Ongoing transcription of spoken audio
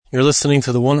You're listening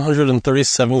to the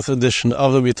 137th edition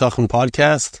of the Bitachon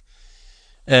podcast.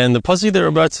 And the pasuk that we're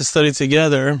about to study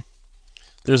together,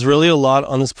 there's really a lot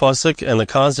on this pasuk, and the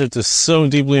concept is so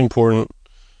deeply important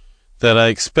that I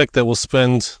expect that we'll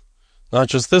spend not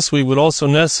just this week, but also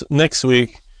next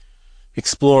week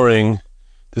exploring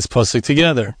this pasuk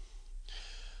together.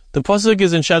 The pasuk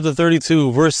is in chapter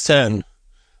 32, verse 10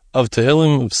 of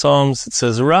Tehillim, of Psalms. It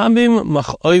says, Rabim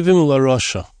mach'oivim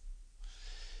larasha.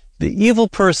 The evil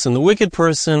person, the wicked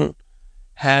person,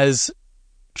 has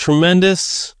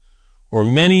tremendous or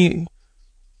many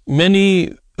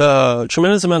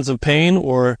tremendous amounts of pain,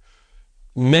 or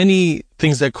many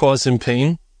things that cause him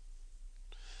pain.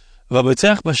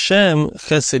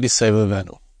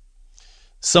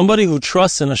 Somebody who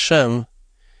trusts in Hashem,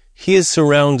 he is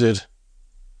surrounded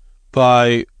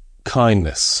by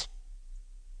kindness.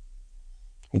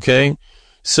 Okay?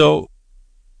 So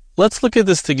let's look at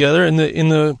this together in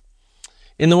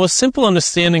the most simple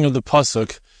understanding of the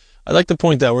pasuk. I'd like to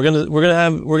point out we're gonna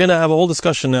have a whole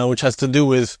discussion now, which has to do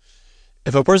with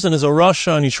if a person is a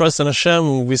rasha and he trusts in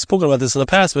Hashem. We've spoken about this in the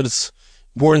past, but it's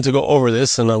important to go over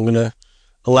this, and I'm gonna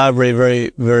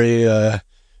elaborate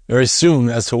very soon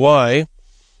as to why.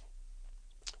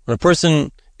 When a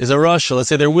person is a rasha, let's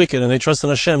say they're wicked and they trust in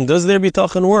Hashem, does their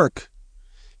bitachon work?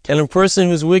 Can a person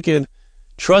who's wicked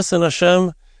trust in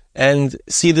Hashem and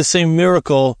see the same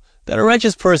miracle that a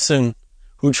righteous person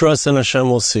who trusts in Hashem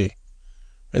will see?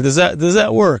 Does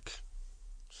that work?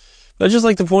 But I'd just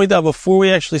like to point out before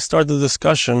we actually start the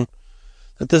discussion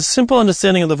that the simple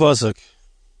understanding of the pasuk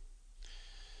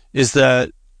is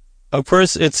that a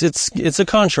person, it's a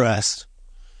contrast.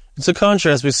 It's a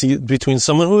contrast between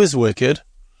someone who is wicked,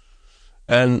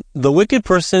 and the wicked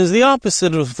person is the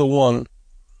opposite of the one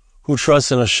who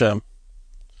trusts in Hashem.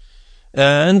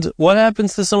 And what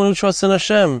happens to someone who trusts in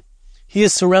Hashem? He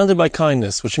is surrounded by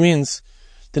kindness, which means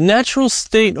the natural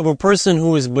state of a person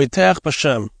who is Bitach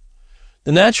B'Hashem,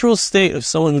 the natural state of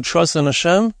someone who trusts in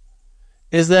Hashem,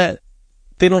 is that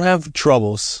they don't have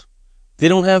troubles, they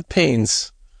don't have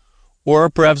pains, or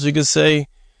perhaps we could say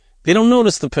they don't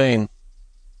notice the pain.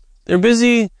 They're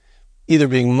busy either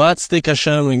being matzdik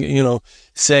Hashem,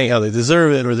 saying how they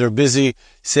deserve it, or they're busy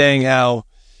saying how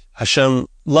Hashem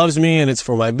loves me and it's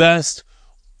for my best,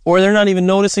 or they're not even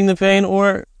noticing the pain,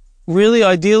 or really,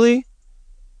 ideally,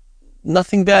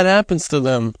 nothing bad happens to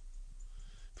them.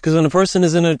 Because when a person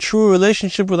is in a true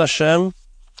relationship with Hashem,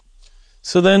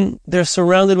 so then they're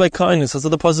surrounded by kindness. That's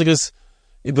what the pasuk is,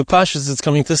 it's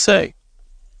coming to say.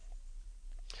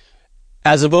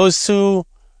 As opposed to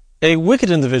a wicked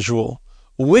individual.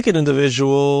 A wicked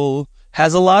individual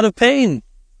has a lot of pain.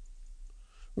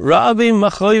 Rabim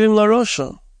mach'oivim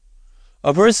larasha.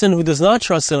 A person who does not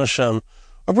trust in Hashem,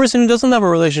 a person who doesn't have a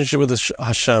relationship with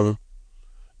Hashem,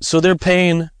 so their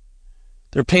pains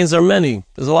are many.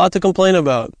 There's a lot to complain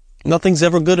about. Nothing's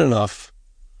ever good enough.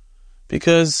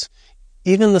 Because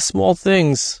even the small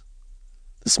things,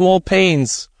 the small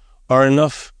pains, are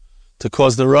enough to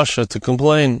cause the rasha to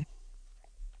complain.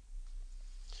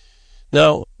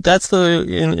 Now, that's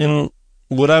in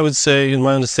what I would say, in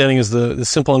my understanding, is the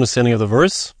simple understanding of the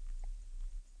verse.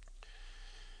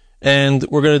 And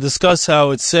we're going to discuss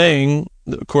how it's saying,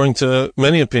 according to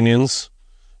many opinions,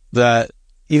 that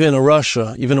even a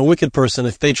rasha, even a wicked person,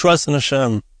 if they trust in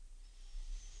Hashem,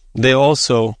 they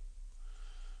also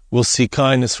will see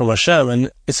kindness from Hashem.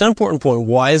 And it's an important point.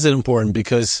 Why is it important?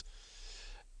 Because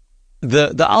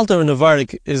the Alter in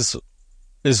Navardik is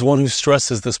one who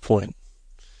stresses this point.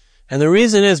 And the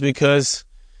reason is because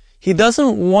he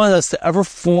doesn't want us to ever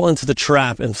fall into the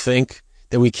trap and think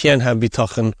that we can't have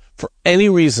bitachon for any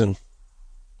reason.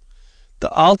 The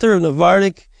Alter of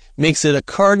Navardik makes it a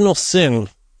cardinal sin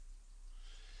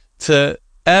to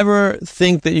ever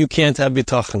think that you can't have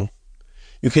bitachon.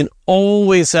 You can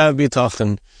always have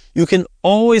bitachon. You can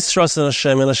always trust in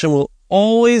Hashem, and Hashem will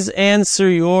always answer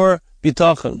your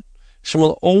bitachon. Hashem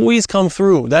will always come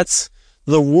through. That's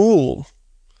the rule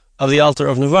of the Alter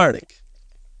of Navardik.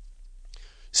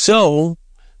 So,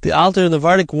 the Alter of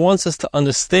Navardik wants us to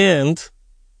understand,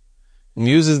 and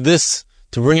uses this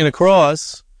to bring it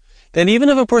across, that even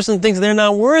if a person thinks they're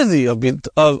not worthy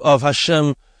of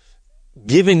Hashem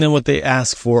giving them what they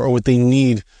ask for, or what they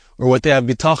need, or what they have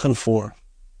bitachon for,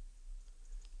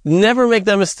 never make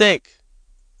that mistake.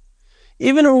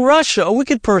 Even a rasha, a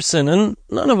wicked person, and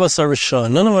none of us are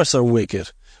rasha, none of us are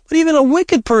wicked, but even a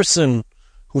wicked person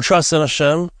who trusts in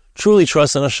Hashem, truly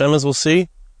trusts in Hashem, as we'll see,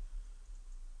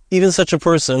 even such a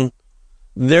person,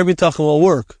 their bitachon will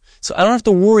work. So I don't have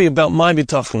to worry about my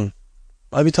bitachon.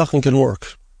 My bitachon can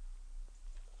work.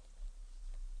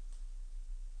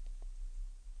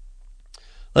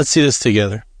 Let's see this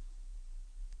together.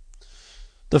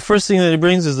 The first thing that he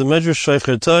brings is the Medrash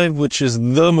Shaycher Tov, which is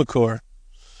the Makor.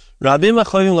 Rabim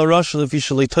Achayim LaRasha Lefi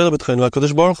Shalei Toila B'Tchayim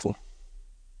LaKadosh Baruch Hu.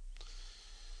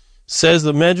 Says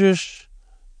the Medrash,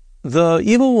 the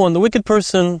evil one, the wicked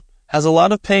person, has a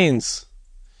lot of pains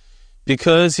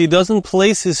because he doesn't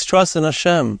place his trust in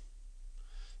Hashem.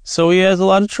 So he has a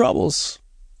lot of troubles.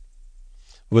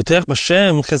 But if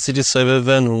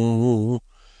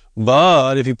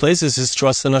he places his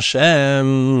trust in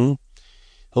Hashem,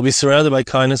 he'll be surrounded by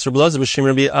kindness. Rabbi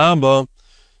Elazar,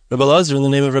 in the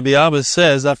name of Rabbi Abba,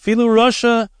 says, Afilu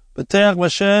Rasha b'teach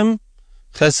b'Hashem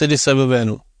chesed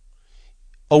yisavavenu.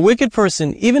 A wicked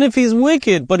person, even if he's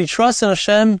wicked, but he trusts in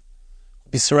Hashem,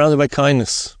 will be surrounded by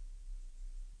kindness.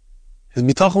 His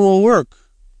bitachon will work.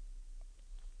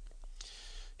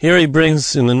 Here he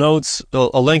brings in the notes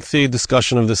a lengthy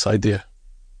discussion of this idea.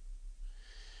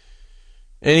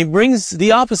 And he brings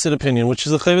the opposite opinion, which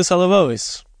is the Chavis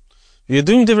Halavavis.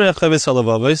 Yedum divrei Chavis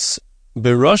Halavavis,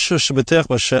 berasha shebeteach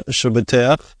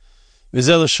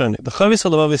v'zel shani. The Chavis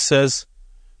Halavavis says,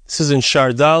 this is in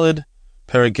Shar Daled,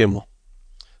 Perek Gimel.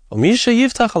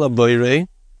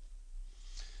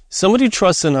 Somebody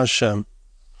trusts in Hashem.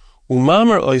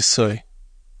 Umamar oisoi.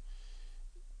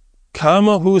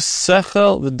 Kama hu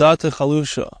sechel v'date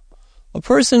chalusha. A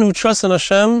person who trusts in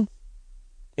Hashem,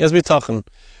 he has bitachon.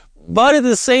 But at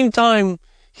the same time,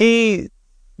 he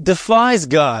defies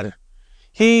God.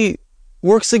 He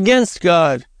works against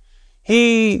God.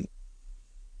 He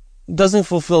doesn't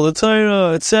fulfill the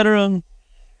Torah, etc.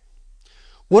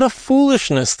 What a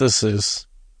foolishness this is.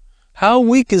 How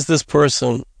weak is this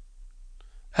person?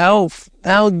 How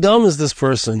dumb is this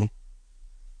person?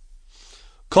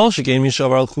 Certainly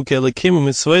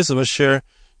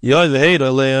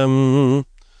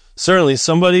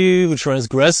somebody who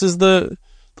transgresses the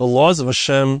laws of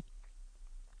Hashem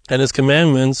and His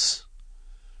commandments,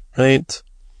 right?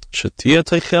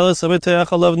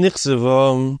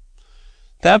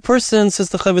 That person, says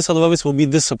the Chavis Halavavis, will be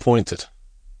disappointed.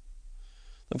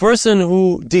 The person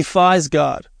who defies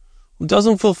God, who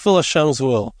doesn't fulfill Hashem's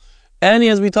will, and he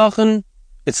has bitachon,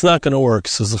 it's not going to work,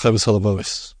 says the Chavis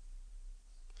Halavavis.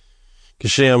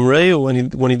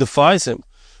 When he defies him,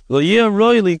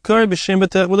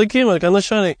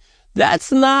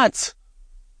 that's not.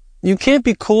 You can't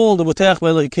be called a B'teach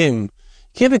B'Elokim. You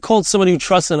can't be called somebody who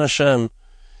trusts in Hashem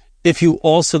if you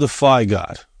also defy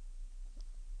God.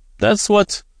 That's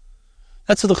what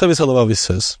the Chavis Halavavis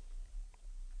says.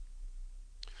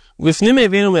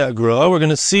 We're going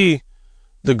to see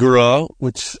the Gra,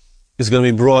 which is going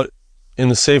to be brought in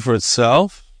the Sefer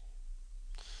itself.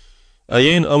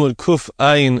 Ayin Amud Kuf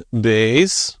Ayin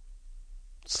Beis.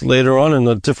 It's later on in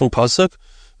a different pasuk.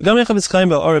 Chavetz Chaim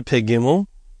Ba'ara Pei Gimel.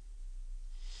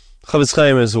 Chavetz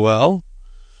Chaim as well.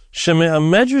 Shemei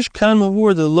HaMedrash Kan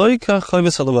Mavur De Loika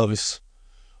Chavetz Halavavis.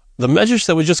 The Medrash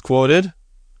that we just quoted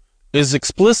is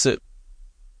explicitly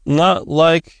not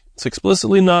like the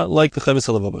Chavetz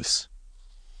Halavavis.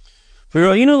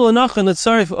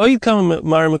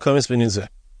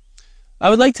 I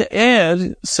would like to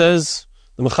add, says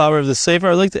the Mechaber of the Sefer,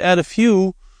 I'd like to add a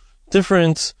few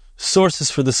different sources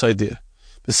for this idea.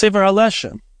 The Sefer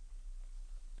HaLeshem.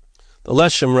 The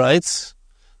Leshem writes,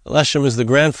 the Leshem is the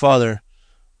grandfather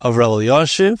of Rav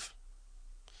Elyashiv.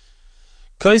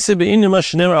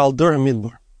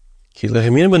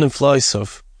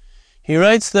 He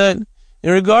writes that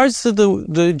in regards to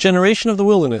the generation of the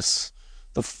wilderness,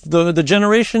 the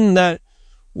generation that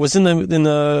was in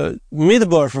the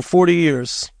Midbar for 40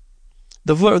 years,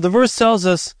 the verse tells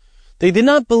us they did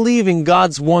not believe in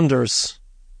God's wonders.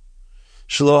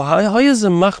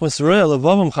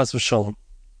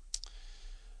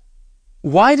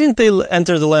 Why didn't they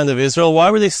enter the land of Israel? Why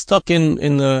were they stuck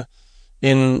in the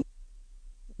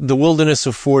wilderness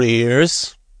for 40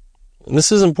 years? And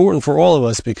this is important for all of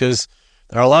us because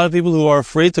there are a lot of people who are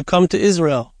afraid to come to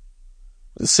Israel.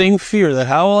 The same fear that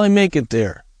how will I make it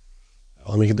there? How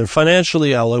will I make it there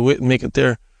financially? How will I make it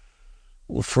there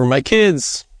for my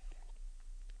kids?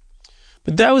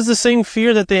 But that was the same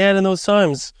fear that they had in those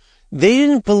times. They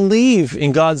didn't believe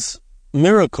in God's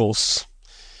miracles.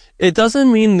 It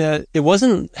doesn't mean that it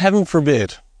wasn't heaven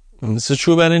forbid. And this is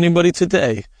true about anybody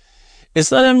today.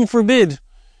 It's not heaven forbid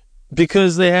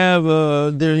because they have,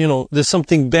 there's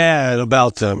something bad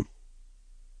about them.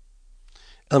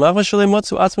 They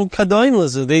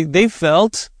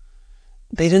felt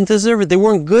they didn't deserve it. They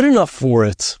weren't good enough for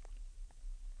it.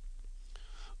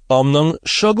 But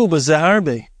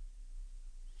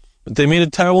they made a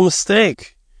terrible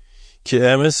mistake.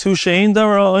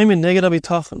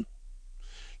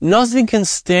 Nothing can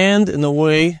stand in the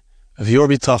way of your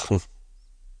bitachon.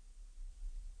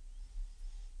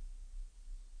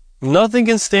 Nothing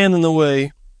can stand in the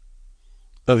way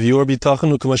of your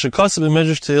bitachon,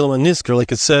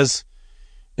 like it says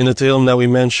in the Tehillim that we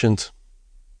mentioned.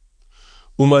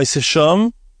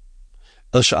 Umaisisham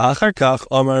el sha'achar kach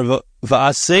amar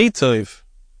va'asei toiv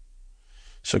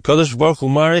shakadosh baruch hu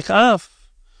marich af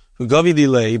v'gavi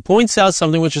dilei. He points out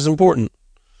something which is important,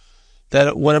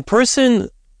 that when a person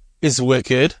is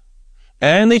wicked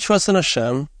and they trust in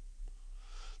Hashem,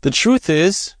 the truth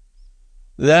is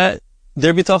that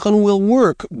their bitachon will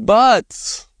work,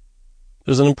 but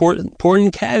there's an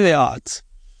important caveat,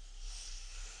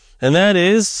 and that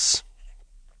is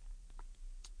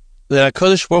that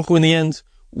HaKadosh Baruch Hu in the end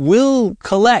will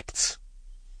collect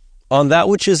on that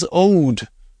which is owed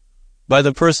by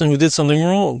the person who did something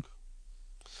wrong.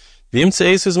 When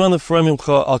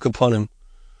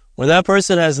that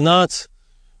person has not,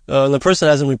 the person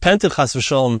hasn't repented, chas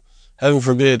v'shalom, heaven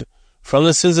forbid, from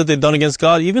the sins that they've done against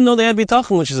God, even though they had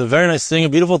bitachon, which is a very nice thing, a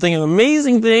beautiful thing, an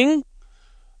amazing thing,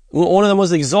 one of the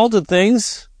most exalted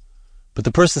things, but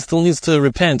the person still needs to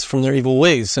repent from their evil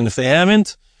ways. And if they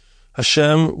haven't,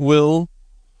 Hashem will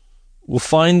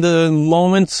find the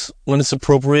moment when it's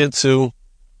appropriate to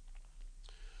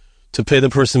pay the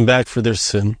person back for their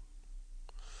sin.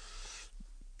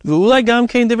 It could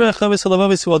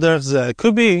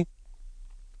be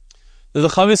that the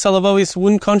Chavis Halavavis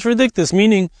wouldn't contradict this,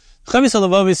 meaning Chavis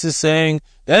Halavavis is saying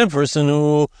that a person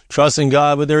who trusts in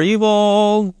God but they're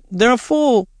evil, they're a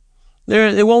fool.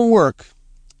 It won't work.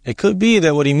 It could be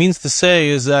that what he means to say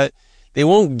is that they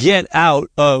won't get out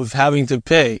of having to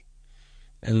pay.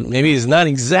 And maybe he's not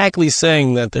exactly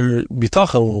saying that their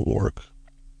bitachon won't work.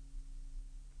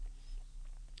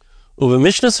 Uve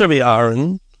Mishnah Rabbi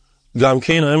Aaron, Gam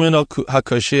Kein Ayman al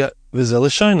Hakoshi Vizel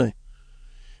Shainai.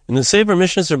 In the Sefer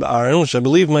Mishnah Rabbi Aaron, which I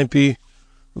believe might be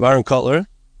Rabbi Aaron Kotler,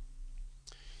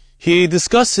 he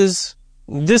discusses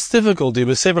this difficulty.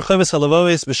 But Sefer Chavis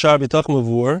Halavavis B'Shar Bitachon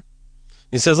Mavur,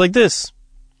 he says like this: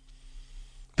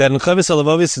 that in Chavis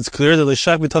Halavavis it's clear that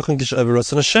Leishak Bitachon Kish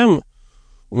Aviras and Hashem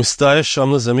Umistaya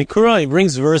Sham Lazemi Kura. He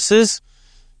brings verses.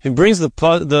 He brings the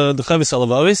Chavis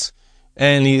Halavavis,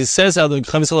 and he says how the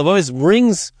Chavis Halavavis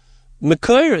brings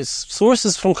Mekayres,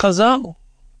 sources from Chazal,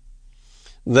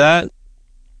 that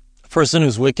a person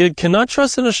who's wicked cannot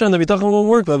trust in Hashem. The bitachon won't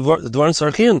work. But the Dvarim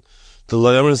Sarchin, the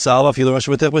Loyam Salva Fil Rosh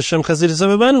B'Tech B'Shem Chazidus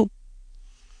Avibenu.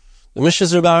 The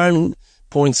Mishnah Rabbi Aaron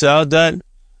points out that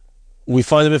we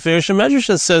find a Beferish Medrash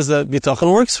that says that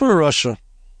bitachon works for a Rasha.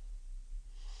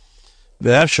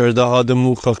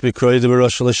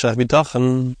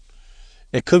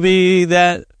 It could be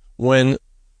that when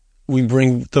we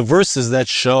bring the verses that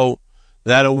show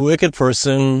that a wicked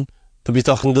person, the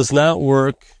bitachon does not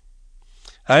work.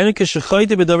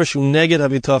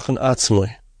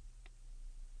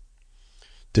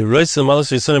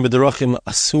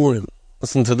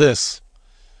 Listen to this.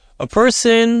 A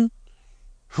person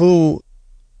who,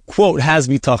 quote, has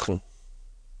bitachon,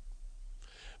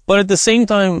 but at the same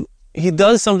time, he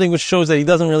does something which shows that he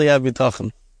doesn't really have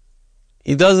bitachon.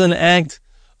 He does an act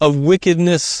of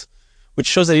wickedness which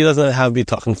shows that he doesn't have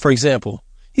bitachon. For example,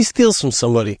 he steals from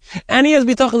somebody, and he has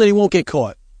bitachon that he won't get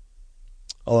caught.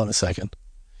 Hold on a second.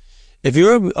 If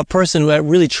you're a person who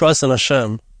really trusts in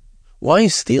Hashem, why are you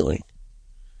stealing?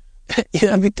 You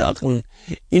have bitachon.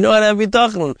 You know how to have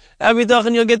bitachon. Have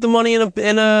bitachon, you'll get the money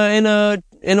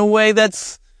in a way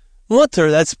that's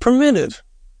mutter, that's permitted.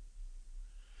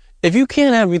 If you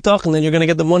can't have bitachon, then you're going to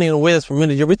get the money in a way that's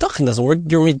permitted. Your bitachon doesn't work.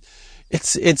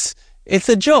 It's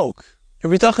a joke.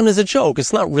 Your bitachon is a joke.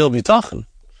 It's not real bitachon.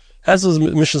 That's what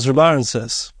Mishnah Rabbi Aaron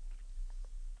says.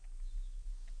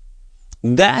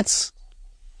 That's,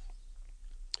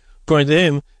 according to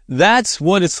him, that's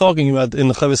what it's talking about in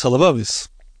the Chavis Halavavis.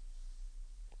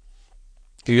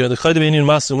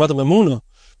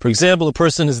 For example, a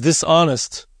person is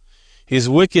dishonest. He's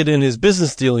wicked in his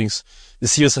business dealings.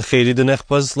 Right?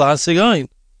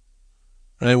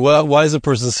 Why is a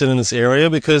person sitting in this area?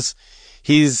 Because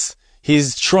he's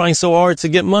trying so hard to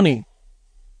get money.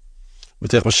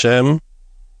 And he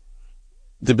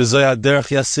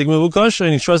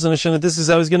trusts in Hashem that this is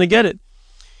how he's going to get it.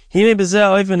 That's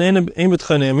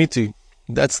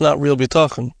not real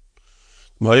bitachon.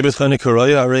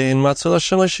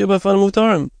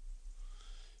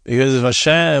 Because if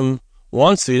Hashem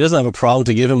wants to, he doesn't have a problem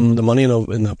to give him the money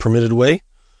in a permitted way.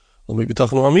 But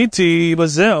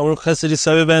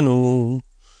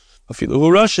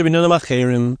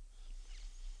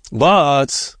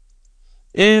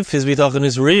if his bitachon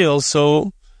is real,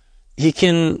 so he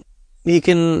can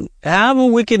have a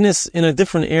wickedness in a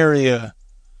different area,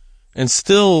 and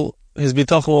still his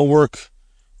bitachon will work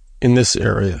in this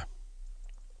area.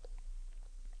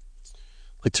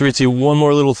 like to read to you one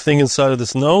more little thing inside of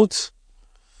this note.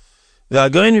 The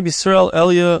Again Rabbi Yisrael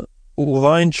Elia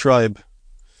Weintraub,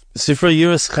 Sifra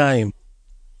Yiras Chaim.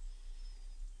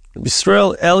 Rabbi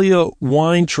Yisrael Elia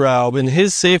Weintraub, in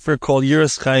his sefer called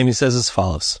Yiras Chaim, he says as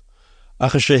follows. He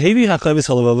brings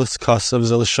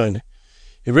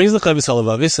the Chavis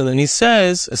Halavavis, and then he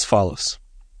says as follows.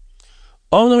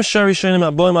 All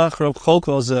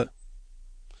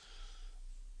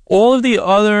of the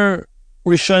other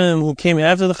Rishonim who came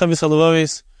after the Chavis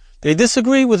Halavavis, they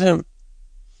disagree with him.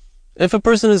 If a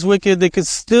person is wicked, they could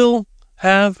still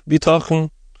have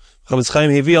Bitachon. Chavis Chaim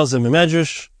Hevi al Zem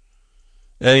Medrash,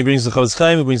 and he brings the Chavis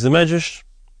Chaim, he brings the Medrash.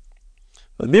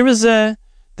 But Birazeh,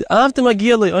 the Avta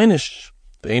Magia Le'Einish,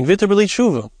 Bein Viter B'Li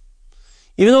Tshuva.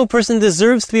 Even though a person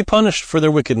deserves to be punished for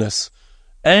their wickedness,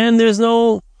 and there's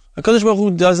no HaKadosh Baruch Hu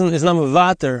is not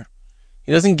mevater,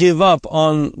 he doesn't give up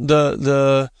on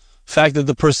the fact that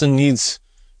the person needs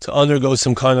to undergo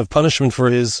some kind of punishment for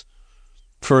his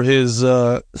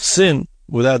sin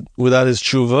without his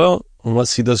tshuva,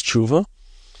 unless he does tshuva.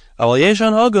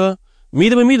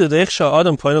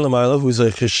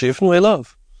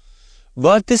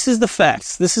 But this is the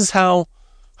facts. This is how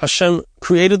Hashem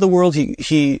created the world.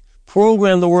 He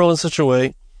programmed the world in such a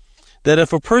way that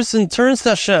if a person turns to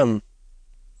Hashem,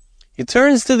 he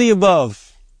turns to the above.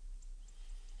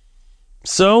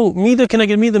 So, Mida, can I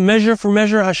get me the measure for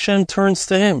measure? Hashem turns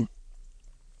to him.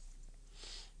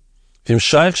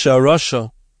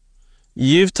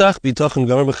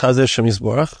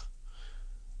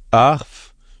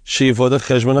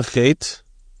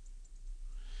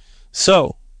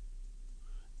 So,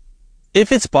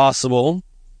 if it's possible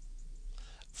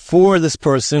for this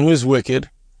person who is wicked,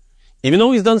 even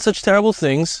though he's done such terrible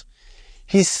things,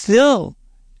 he still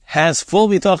has full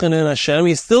bitachon in Hashem,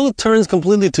 he still turns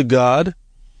completely to God.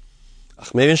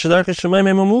 He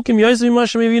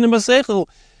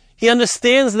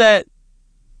understands that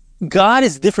God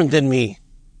is different than me.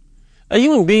 A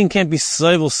human being can't be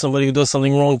civil to somebody who does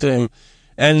something wrong to him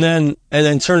and then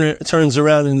turns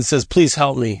around and says, please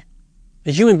help me.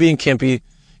 A human being can't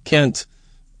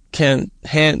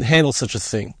handle such a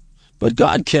thing. But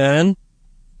God can.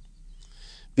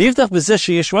 And if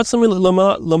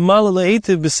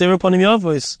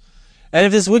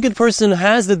this wicked person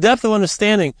has the depth of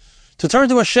understanding to turn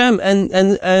to Hashem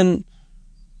and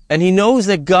he knows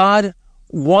that God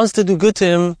wants to do good to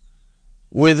him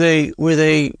with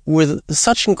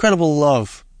such incredible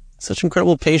love, such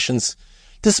incredible patience,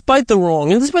 despite the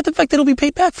wrong, and despite the fact that he'll be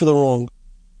paid back for the wrong.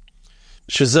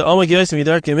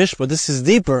 But this is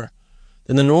deeper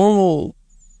than the normal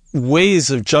ways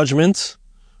of judgment,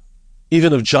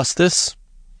 even of justice.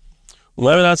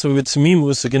 And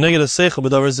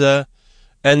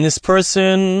this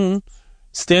person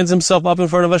stands himself up in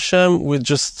front of Hashem with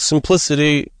just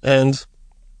simplicity, and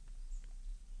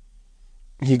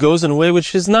he goes in a way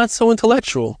which is not so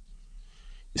intellectual.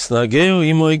 So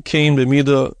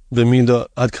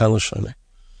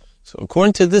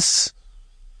according to this,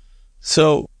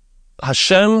 so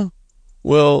Hashem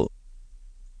will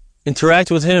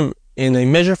interact with him in a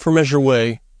measure for measure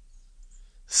way,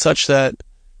 such that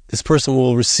this person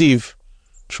will receive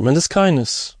tremendous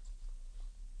kindness.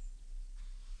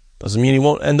 Doesn't mean he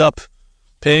won't end up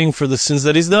paying for the sins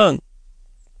that he's done.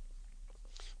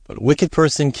 But a wicked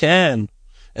person can,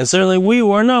 and certainly we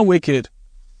who are not wicked,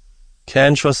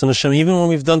 can trust in Hashem even when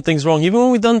we've done things wrong, even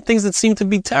when we've done things that seem to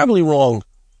be terribly wrong.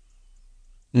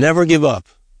 Never give up.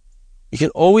 You can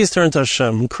always turn to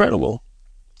Hashem. Incredible.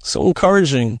 So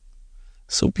encouraging.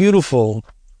 So beautiful.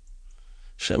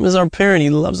 Hashem is our parent. He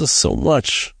loves us so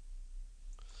much.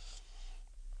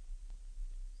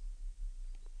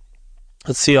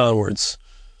 Let's see onwards.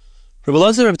 Rabbi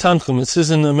Elazar Reb Tanchum, it says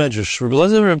in the Medrash, Rabbi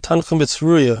Elazar Reb Tanchum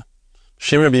Betzruya,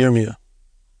 Shem Rabbi Yirmiyah.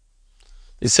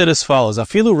 They said as follows,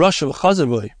 Afilu Rasha v'chazer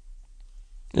boy.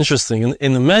 Interesting.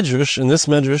 In the Medrash, in this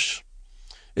Medrash,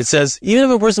 it says, even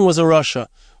if a person was a Rasha,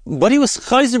 but he was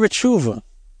chazer b'tshuva,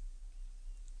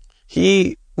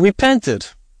 he repented.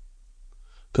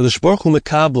 Kadosh Baruch Hu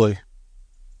mekabloi.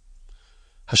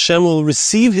 Hashem will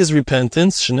receive his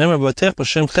repentance. Shenemar b'atech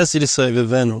b'Hashem chesed yisai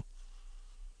v'venu.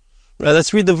 Right,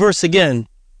 let's read the verse again.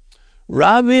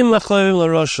 Rabim lachayim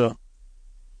l'rasha.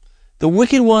 The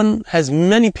wicked one has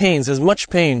many pains, has much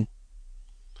pain.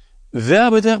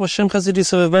 Ve'abetech b'Hashem chesed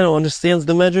yisai v'venu understands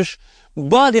the Medrash.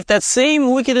 But if that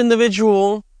same wicked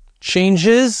individual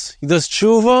changes, he does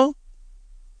tshuva,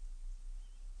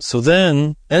 so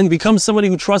then, and becomes somebody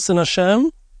who trusts in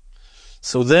Hashem,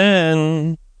 so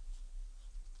then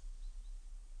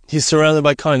he's surrounded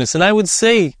by kindness. And I would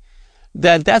say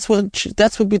that that's what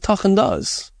Bitachon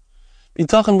does.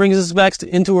 Bitachon brings us back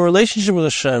into a relationship with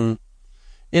Hashem.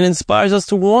 it inspires us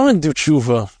to want to do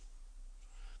tshuva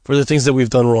for the things that we've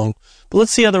done wrong. But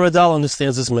let's see how the Radal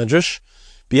understands this medrash.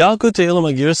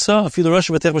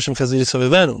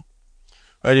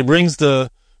 Right, he brings the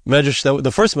medrash,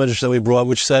 the first medrash that we brought,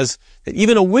 which says that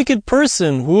even a wicked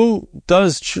person who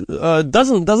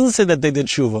doesn't say that they did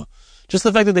tshuva, just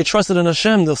the fact that they trusted in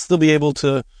Hashem, they'll still be able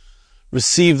to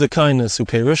receive the kindness.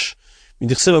 Uperish. He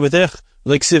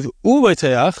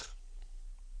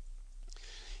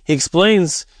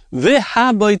explains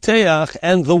v'habayteach,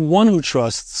 and the one who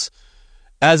trusts,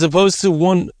 as opposed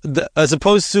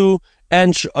to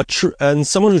and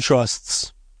someone who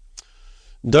trusts.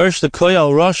 Darsh the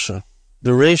koyal rasha,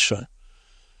 the resha.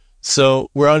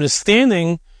 So we're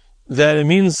understanding that it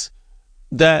means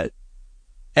that,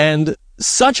 and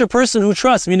such a person who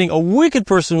trusts, meaning a wicked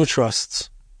person who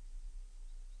trusts.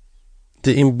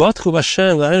 The imbatchu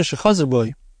b'Hashem la'en shechazer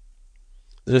boy.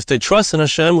 That if they trust in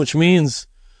Hashem, which means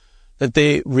that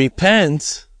they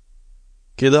repent,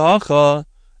 kida'acha,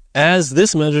 as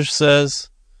this medrash says,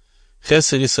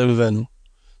 chesed yisavivenu.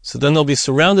 So then they'll be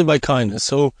surrounded by kindness.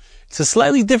 So it's a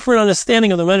slightly different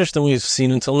understanding of the medrash than we've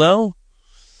seen until now.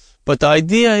 But the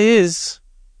idea is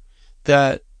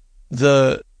that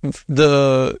the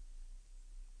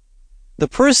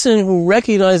person who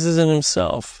recognizes in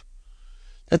himself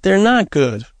that they're not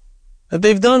good, that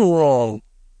they've done wrong,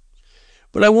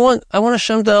 but I want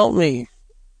Hashem to help me,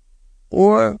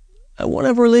 or I want to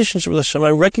have a relationship with Hashem.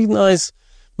 I recognize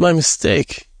my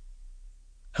mistake.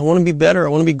 I want to be better. I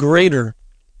want to be greater.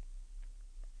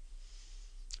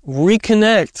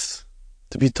 Reconnect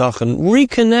to Bitachon.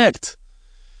 Reconnect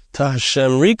to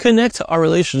Hashem. Reconnect to our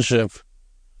relationship.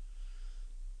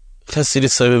 Chesed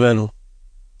yisavivenu.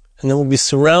 And then we'll be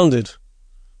surrounded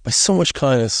by so much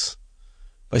kindness,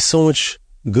 by so much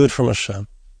good from Hashem.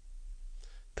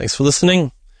 Thanks for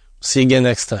listening. See you again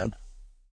next time.